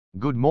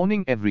Good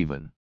morning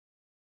everyone.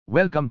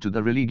 Welcome to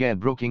the Religare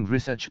Broking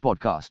Research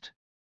Podcast.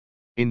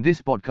 In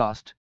this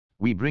podcast,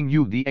 we bring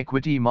you the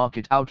equity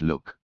market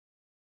outlook.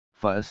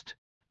 First,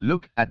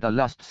 look at the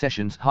last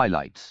session's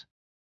highlights.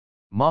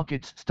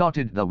 Markets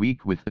started the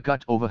week with a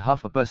cut over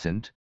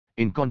 0.5%,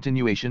 in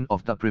continuation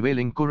of the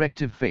prevailing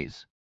corrective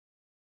phase.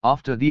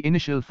 After the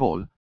initial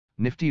fall,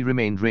 Nifty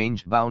remained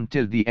range-bound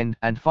till the end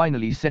and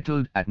finally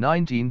settled at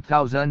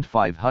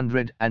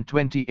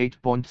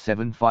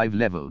 19,528.75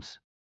 levels.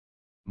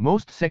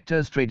 Most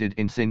sectors traded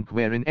in sync,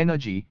 wherein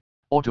energy,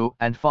 auto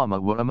and pharma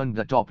were among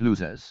the top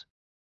losers.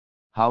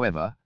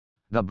 However,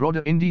 the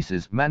broader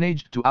indices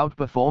managed to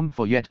outperform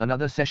for yet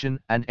another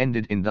session and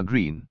ended in the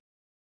green.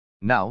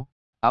 Now,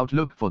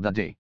 outlook for the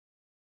day.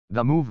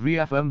 The move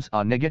reaffirms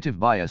our negative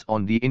bias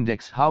on the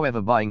index, however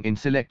buying in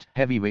select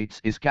heavyweights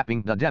is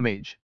capping the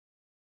damage.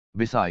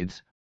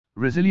 Besides,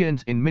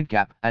 resilience in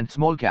mid-cap and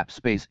small-cap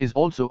space is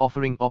also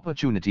offering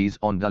opportunities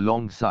on the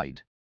long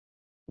side.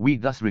 We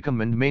thus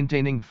recommend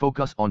maintaining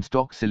focus on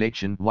stock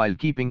selection while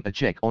keeping a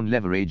check on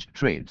leveraged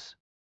trades.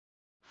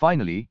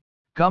 Finally,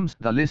 comes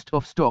the list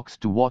of stocks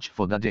to watch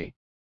for the day.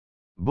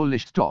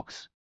 Bullish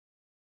stocks: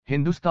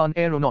 Hindustan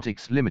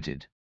Aeronautics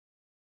Limited,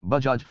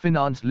 Bajaj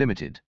Finance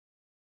Limited,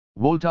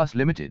 Voltas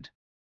Limited.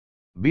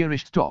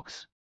 Bearish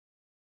stocks: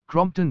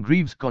 Crompton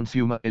Greaves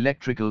Consumer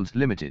Electricals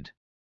Limited,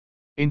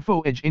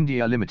 Info Edge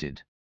India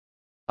Limited,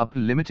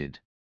 Apple Limited.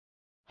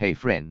 Hey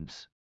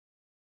friends,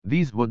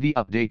 these were the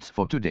updates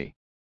for today.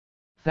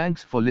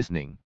 Thanks for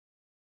listening.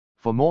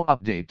 For more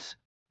updates,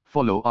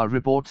 follow our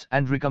reports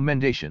and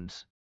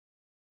recommendations.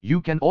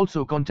 You can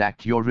also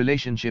contact your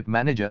relationship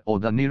manager or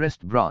the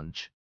nearest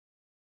branch.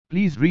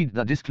 Please read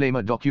the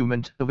disclaimer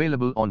document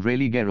available on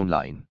Religare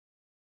Online.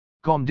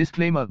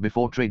 Disclaimer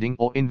before trading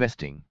or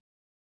investing.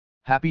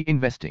 Happy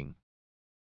investing.